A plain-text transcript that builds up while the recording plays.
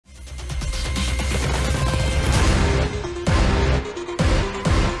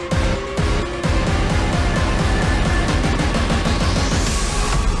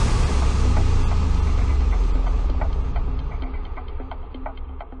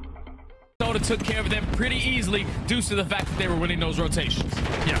Minnesota took care of them pretty easily due to the fact that they were winning those rotations.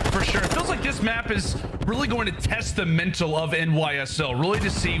 Yeah, for sure. It feels like this map is really going to test the mental of NYSL, really to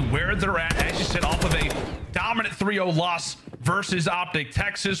see where they're at, as you said, off of a dominant 3-0 loss versus Optic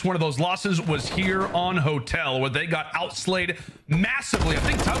Texas. One of those losses was here on Hotel, where they got outslayed massively. I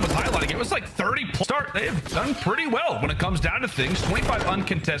think Tom was highlighting it. It was like 30 plus start. They've done pretty well when it comes down to things. 25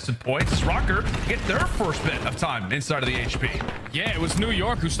 uncontested points. Rokker get their first bit of time inside of the HP. Yeah, it was New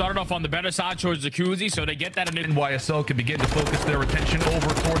York who started off on the better side towards Jacuzzi, so they get that. And NYSL can begin to focus their attention over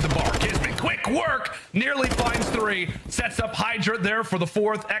toward the bar. Kismet, quick work, nearly finds 3, sets up Hydra there for the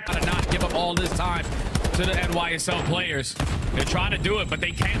 4th. Gotta not give up all this time to the NYSL players. They're trying to do it, but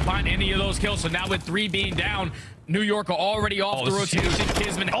they can't find any of those kills. So now with 3 being down, New York are already off the rotation.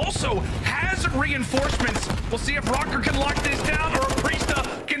 Kismet also has reinforcements. We'll see if Rokker can lock this down or if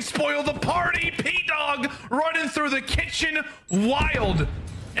Priesta can spoil the party. P-Dog running through the kitchen. Wild.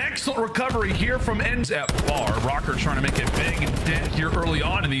 Excellent recovery here from ends at bar. Rokker trying to make a big dent here early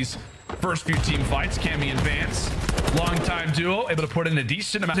on in these first few team fights. Cammy and Vance, longtime duo, able to put in a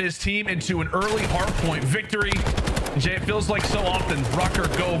decent amount of his team into an early hardpoint victory. Jay, it feels like so often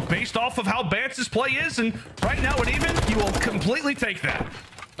Rokker go based off of how Vance's play is, and right now at even, he will completely take that.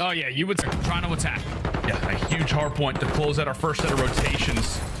 Oh yeah, you would trying to attack. Yeah, a huge hardpoint to close out our first set of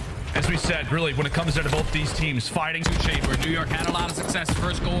rotations. As we said, really, when it comes down to both these teams fighting. Chamber, New York had a lot of success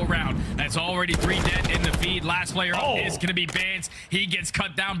first go around. That's already 3 dead in the feed. Last player up is going to be Vance. He gets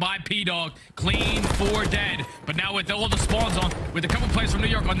cut down by P-Dog. Clean 4 dead. But now with all the spawns on, with a couple players from New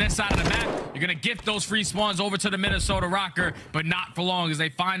York on this side of the map, you're going to gift those free spawns over to the Minnesota Rokker, but not for long as they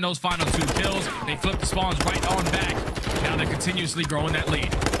find those final 2 kills. They flip the spawns right on back. Now they're continuously growing that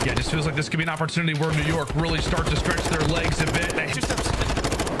lead. Yeah, it just feels like this could be an opportunity where New York really start to stretch their legs a bit.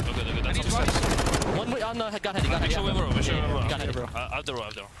 One way on the got hit. Got hit, bro. Out the row.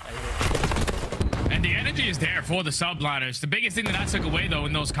 And the energy is there for the Subliners. The biggest thing that I took away, though,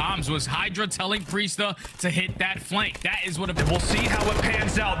 in those comms was Hydra telling Priesta to hit that flank. That is what we'll see how it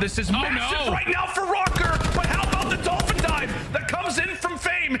pans out. This is massive right now for Rokker. But how about the Dolphin dive that comes in from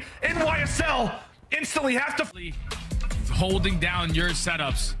Fame? NYSL instantly have to... Holding down your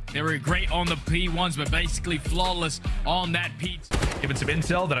setups. They were great on the P1s, but basically flawless on that P. Given some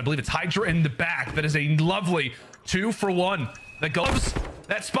intel that I believe it's Hydra in the back. That is a lovely 2-for-1 that goes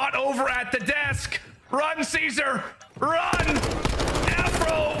that spot over at the desk. Run, Caesar, run.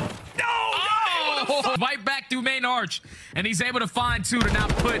 Afro, no. Right back through main arch, and he's able to find 2 to now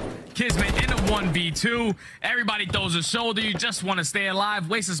put Kismet in a 1v2. Everybody throws a shoulder. You just want to stay alive,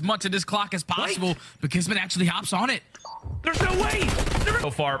 waste as much of this clock as possible, but Kismet actually hops on it. There's no way.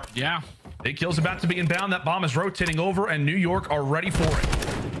 So far, yeah. Big kill's about to be inbound. That bomb is rotating over, and New York are ready for it.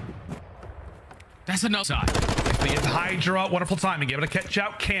 That's another side. It's Hydra. Wonderful timing. Able to catch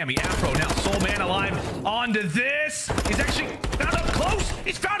out Cammy. Afro now. Soul Man alive. Onto this. He's actually found up close.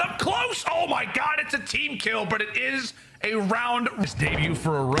 He's found up close. Oh my God. It's a team kill, but it is a round. His debut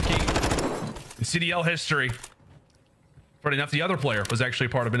for a rookie in CDL history. Funny enough, the other player was actually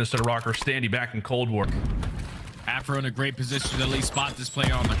part of Minnesota Rokker, Standy, back in Cold War. Afro in a great position to at least spot this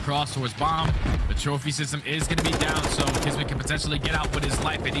player on the cross towards bomb. The trophy system is going to be down, so Kismet can potentially get out with his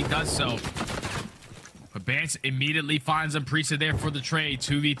life, and he does so. But Vance immediately finds him. Priesta there for the trade.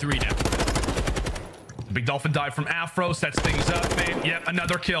 2v3 now. Big Dolphin dive from Afro sets things up. Man, yep,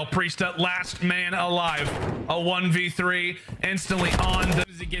 another kill. Priesta, last man alive. A 1v3 instantly on.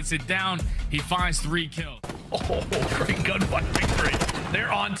 As he gets it down, he finds 3 kills. Oh, great gunfight victory.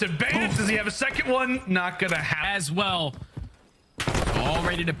 They're on to Vance. Does he have a second one? Not gonna happen. As well. All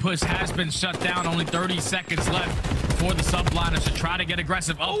ready to push. Has been shut down. Only 30 seconds left for the Subliners to try to get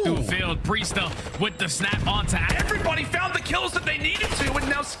aggressive up through the field. Priesta with the snap onto. Everybody found the kills that they needed to, and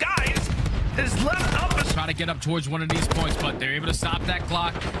now Skies is left up. Try to get up towards one of these points, but they're able to stop that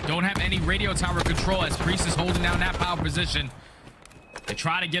clock. Don't have any radio tower control as Priest is holding down that power position. They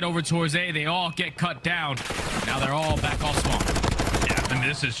try to get over towards A. They all get cut down. Now they're all back off spawn. Yeah, and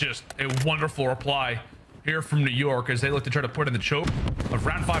this is just a wonderful reply here from New York as they look to try to put in the choke of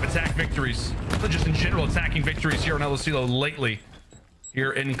round 5 attack victories. But just in general attacking victories here on El Asilo lately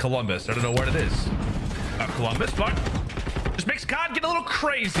here in Columbus. I don't know what it is. Columbus, but just makes COD get a little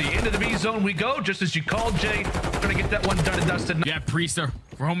crazy. Into the B zone we go, just as you called, Jay. Gonna get that one done and dusted. Yeah, Priester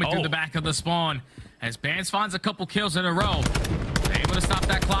roaming through the back of the spawn as Vance finds a couple kills in a row. They're able to stop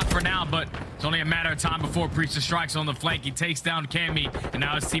that clock for now, but it's only a matter of time before Priester strikes on the flank. He takes down Cammy, and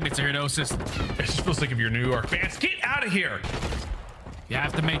now his teammates are here to assist. It just feels like if you're New York fans, get out of here. You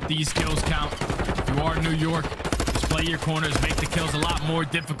have to make these kills count. If you are New York, just play your corners, make the kills a lot more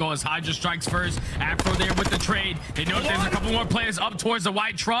difficult as Hydra strikes first. Afro there with the trade. They know there's a couple more players up towards the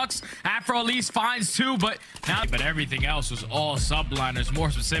white trucks. Afro at least finds two, but everything else was all Subliners, more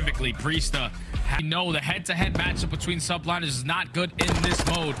specifically Priesta. You know the head-to-head matchup between Subliners is not good in this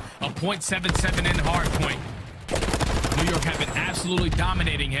mode. A .77 in hard point. New York have been absolutely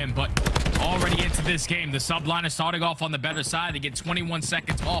dominating him, but already into this game, the Subliners starting off on the better side. They get 21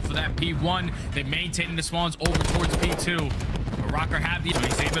 seconds off of that P1. They maintain the spawns over towards P2. But Rocker have the,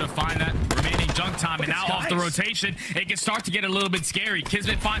 he's able to find that remaining junk time, and now off the rotation, it can start to get a little bit scary.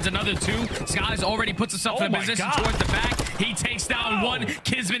 Kismet finds another two. Skies already puts himself in a position towards the back. He takes down one.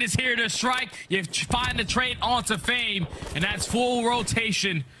 Kismet is here to strike. You find the trade onto Fame, and that's full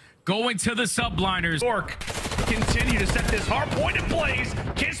rotation going to the Subliners. York continue to set this hard point in place.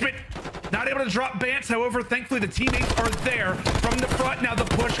 Kismet not able to drop Bance. However, thankfully the teammates are there from the front. Now the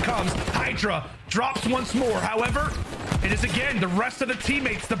push comes. Hydra drops once more. However, it is again the rest of the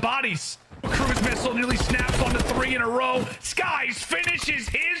teammates, the bodies. Cruise missile nearly snaps onto 3 in a row. Skies finishes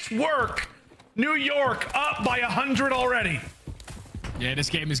his work. New York up by 100 already. Yeah, this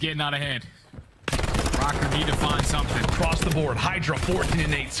game is getting out of hand. Rocker need to find something. Across the board, Hydra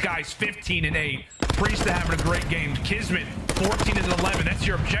 14-8, Skies 15-8. Priesta having a great game. Kismet 14-11. That's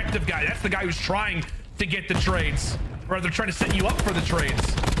your objective guy. That's the guy who's trying to get the trades, or they're trying to set you up for the trades.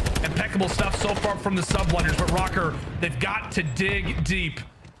 Impeccable stuff so far from the Subliners, but Rocker, they've got to dig deep.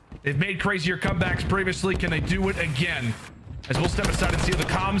 They've made crazier comebacks previously. Can they do it again? As we'll step aside and see if the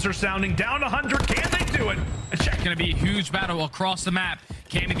comms are sounding down 100. Can they do it? A check. Gonna be a huge battle across the map.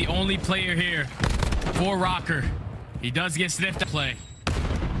 Cammy the only player here for Rocker. He does get sniffed to play.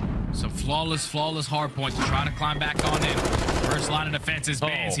 Some flawless hard point to try to climb back on in. First line of defense is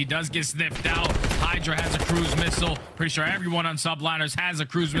Vance. He does get sniffed out. Hydra has a cruise missile. Pretty sure everyone on Subliners has a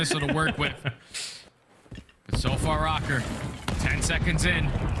cruise missile to work with. But so far, Rocker, 10 seconds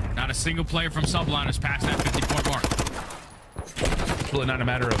in, not a single player from Subliners past that 50-point mark. It's really not a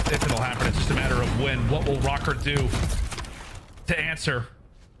matter of if it'll happen. It's just a matter of when. What will Rocker do to answer?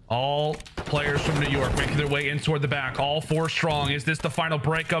 All players from New York making their way in toward the back. All 4 strong. Is this the final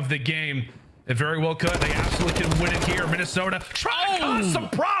break of the game? It very well could. They absolutely can win it here. Minnesota trying to cause some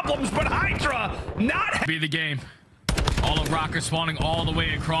problems, but Hydra not be the game. All of Rocker spawning all the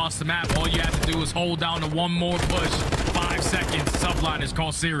way across the map. All you have to do is hold down to one more push. 5 seconds. Subliners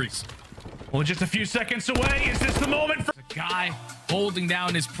call series. Well, just a few seconds away. Is this the moment for the guy holding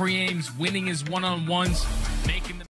down his pre-aims, winning his one-on-ones, making the